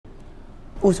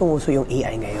Usong-uso yung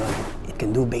AI ngayon. It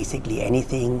can do basically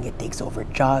anything. It takes over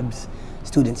jobs.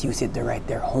 Students use it to write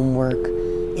their homework.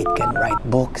 It can write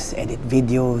books, edit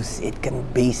videos. It can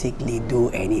basically do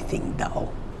anything daw.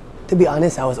 To be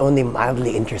honest, I was only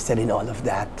mildly interested in all of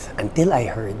that until I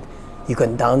heard you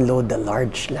can download the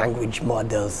large language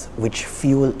models which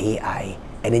fuel AI,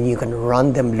 and then you can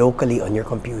run them locally on your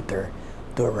computer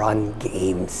to run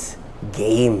games.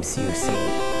 Games, you see.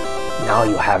 Now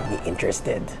you have me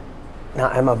interested. Now,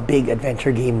 I'm a big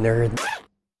adventure game nerd.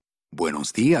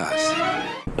 Buenos días.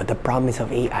 But the promise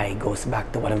of AI goes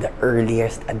back to one of the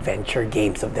earliest adventure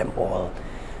games of them all.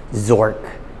 Zork,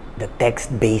 the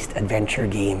text-based adventure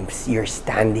games. You're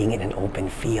standing in an open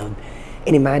field.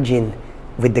 And imagine,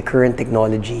 with the current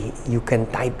technology, you can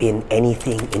type in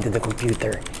anything into the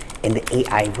computer and the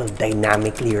AI will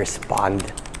dynamically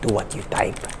respond to what you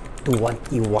type, to what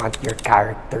you want your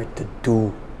character to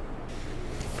do.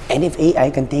 And if AI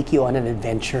can take you on an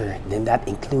adventure, then that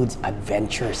includes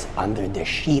adventures under the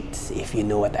sheets, if you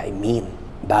know what I mean.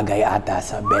 Bagay ata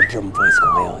sa bedroom voice ko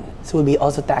ngayon. So we'll be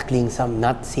also tackling some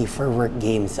not safe for work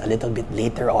games a little bit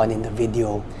later on in the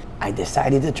video. I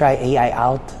decided to try AI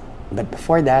out, but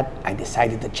before that, I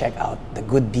decided to check out the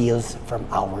good deals from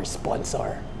our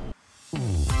sponsor.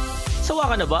 Sawa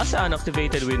ka na ba sa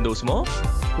unactivated Windows mo?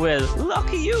 Well,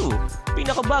 lucky you!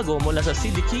 Pinakabago mula sa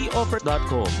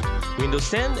cdkeyoffer.com. Windows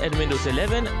 10 and Windows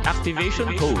 11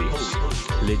 activation codes.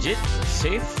 Legit,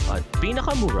 safe, at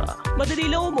pinakamura.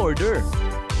 Madali lang umorder.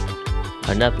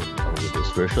 Hanapin ang Windows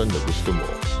version na gusto mo.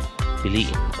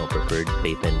 Piliin ang preferred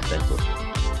payment method.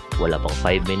 Wala pang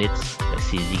 5 minutes,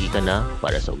 nag-CDK ka na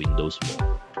para sa Windows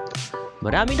mo.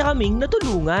 Marami na kaming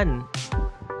natulungan.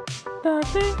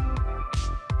 Dati,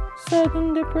 sad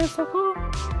and depressed ako.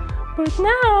 But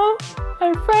now,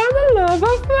 I found the love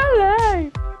of my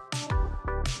life.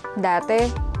 Dati,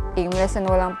 aimless and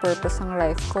walang purpose ang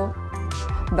life ko.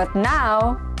 But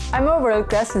now, I'm a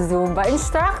world-class Zumba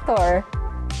instructor.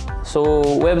 So,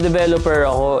 web developer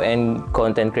ako and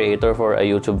content creator for a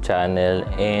YouTube channel.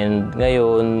 And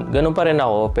ngayon, ganun pa rin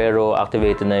ako pero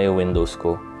activated na yung Windows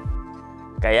ko.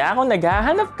 Kaya kung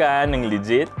naghahanap ka ng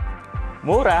legit,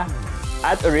 mura,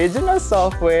 at original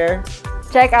software,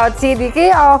 check out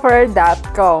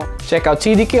cdkeyoffer.com. check out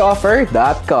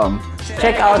cdkeyoffer.com.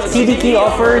 Check out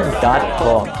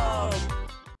cdkeyoffer.com.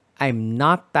 I'm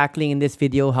not tackling in this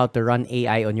video how to run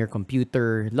AI on your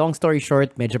computer. Long story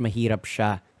short, medyo mahirap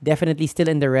siya. Definitely still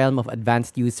in the realm of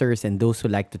advanced users and those who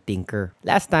like to tinker.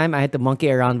 Last time I had to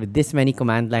monkey around with this many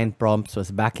command line prompts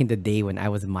was back in the day when I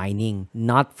was mining.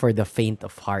 Not for the faint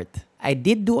of heart. I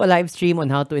did do a live stream on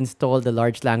how to install the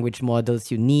large language models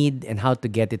you need and how to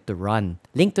get it to run.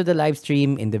 Link to the live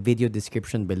stream in the video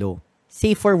description below.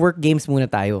 Safe for work games muna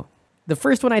tayo. The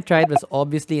first one I tried was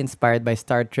obviously inspired by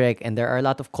Star Trek, and there are a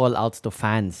lot of call-outs to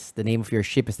fans. The name of your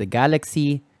ship is the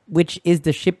Galaxy, which is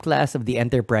the ship class of the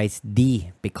Enterprise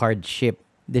D, Picard ship.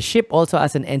 The ship also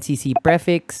has an NCC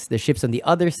prefix. The ships on the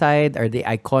other side are the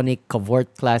iconic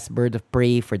Cavort-class bird of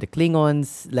prey for the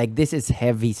Klingons. Like, this is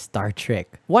heavy Star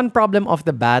Trek. One problem off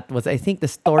the bat was I think the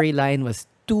storyline was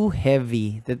too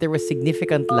heavy, that there was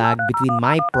significant lag between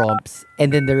my prompts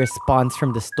and then the response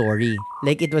from the story.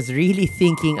 Like, it was really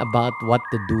thinking about what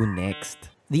to do next.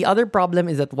 The other problem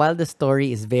is that while the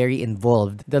story is very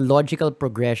involved, the logical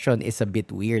progression is a bit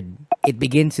weird. It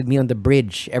begins with me on the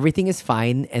bridge. Everything is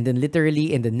fine, and then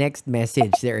literally in the next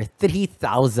message, there are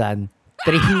 3,000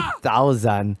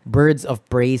 birds of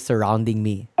prey surrounding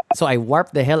me. So I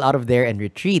warp the hell out of there and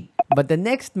retreat. But the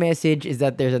next message is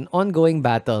that there's an ongoing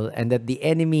battle and that the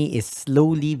enemy is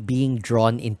slowly being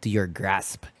drawn into your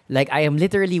grasp. Like, I am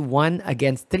literally 1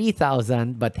 against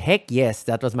 3,000, but heck yes,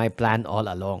 that was my plan all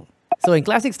along. So in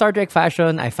classic Star Trek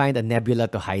fashion, I find a nebula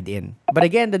to hide in. But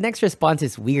again, the next response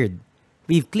is weird.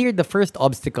 We've cleared the first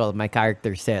obstacle, my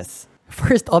character says.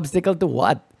 First obstacle to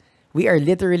what? We are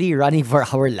literally running for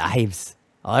our lives.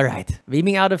 Alright,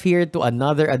 beaming out of here to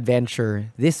another adventure,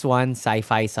 this one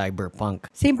sci-fi cyberpunk.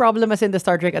 Same problem as in the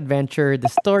Star Trek adventure, the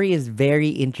story is very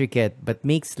intricate but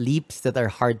makes leaps that are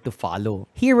hard to follow.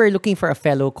 Here we're looking for a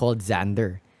fellow called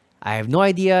Xander. I have no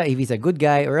idea if he's a good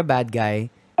guy or a bad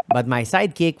guy, but my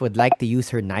sidekick would like to use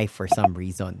her knife for some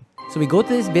reason. So we go to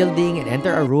this building and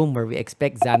enter a room where we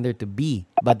expect Xander to be,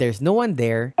 but there's no one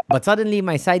there. But suddenly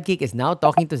my sidekick is now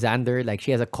talking to Xander like she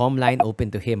has a comm line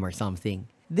open to him or something.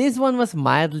 This one was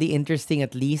mildly interesting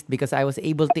at least because I was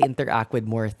able to interact with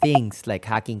more things like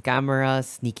hacking cameras,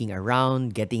 sneaking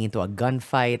around, getting into a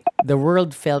gunfight. The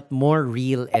world felt more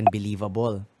real and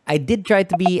believable. I did try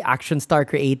to be action star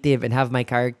creative and have my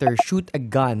character shoot a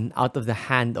gun out of the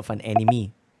hand of an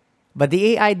enemy. But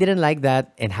the AI didn't like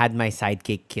that and had my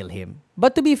sidekick kill him.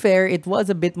 But to be fair, it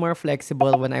was a bit more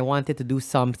flexible when I wanted to do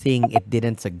something it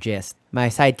didn't suggest.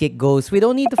 My sidekick goes, "We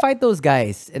don't need to fight those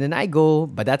guys." And then I go,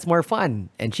 "But that's more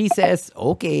fun." And she says,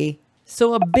 "Okay."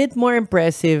 So a bit more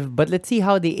impressive, but let's see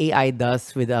how the AI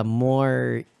does with a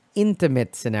more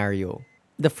intimate scenario.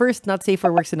 The first not safe for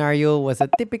work scenario was a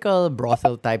typical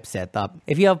brothel type setup.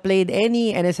 If you have played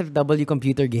any NSFW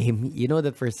computer game, you know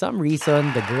that for some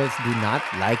reason, the girls do not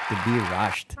like to be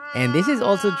rushed. And this is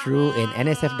also true in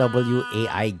NSFW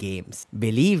AI games.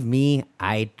 Believe me,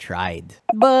 I tried.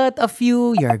 But a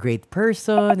few, you're a great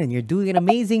person and you're doing an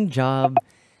amazing job,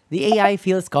 the AI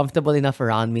feels comfortable enough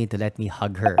around me to let me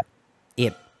hug her.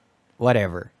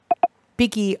 Whatever.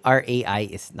 Picky, our AI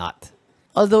is not.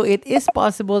 Although it is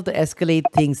possible to escalate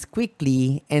things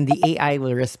quickly and the AI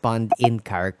will respond in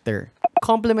character.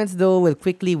 Compliments though will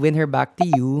quickly win her back to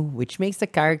you, which makes the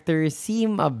character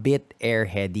seem a bit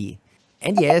airheady.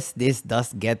 And yes, this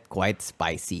does get quite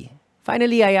spicy.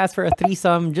 Finally, I asked for a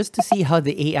threesome just to see how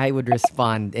the AI would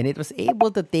respond, and it was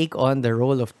able to take on the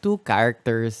role of two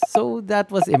characters, so that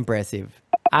was impressive.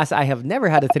 As I have never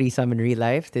had a threesome in real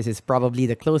life, this is probably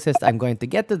the closest I'm going to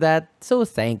get to that, so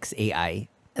thanks AI.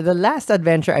 The last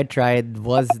adventure I tried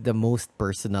was the most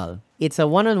personal. It's a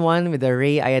one-on-one with the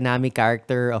Rei Ayanami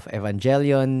character of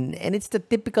Evangelion, and it's the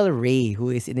typical Rei who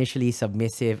is initially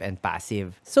submissive and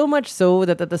passive. So much so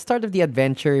that at the start of the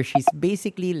adventure, she's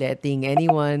basically letting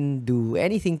anyone do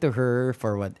anything to her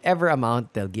for whatever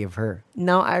amount they'll give her.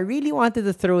 Now, I really wanted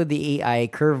to throw the AI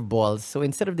curveballs, so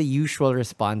instead of the usual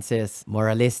responses,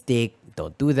 moralistic,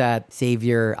 "Don't do that,"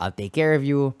 "Savior, I'll take care of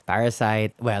you,"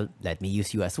 "Parasite, well, let me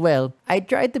use you as well," I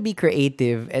tried to be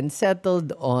creative and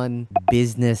settled on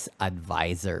business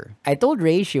advisor. I told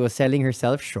Rei she was selling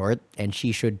herself short and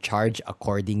she should charge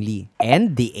accordingly.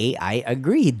 And the AI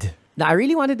agreed. Now, I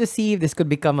really wanted to see if this could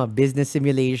become a business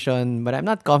simulation, but I'm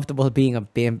not comfortable being a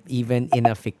pimp even in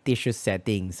a fictitious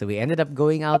setting. So we ended up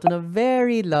going out on a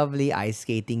very lovely ice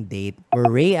skating date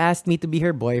where Rei asked me to be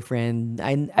her boyfriend,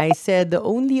 and I said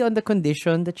only on the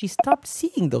condition that she stopped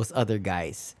seeing those other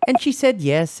guys. And she said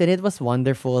yes, and it was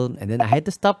wonderful. And then I had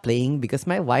to stop playing because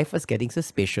my wife was getting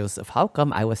suspicious of how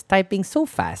come I was typing so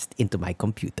fast into my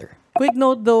computer. Quick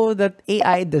note though that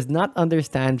AI does not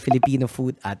understand Filipino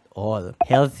food at all.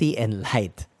 Healthy and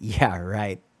light. Yeah,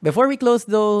 right. Before we close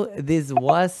though, this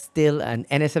was still an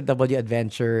NSFW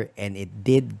adventure and it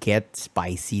did get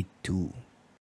spicy too.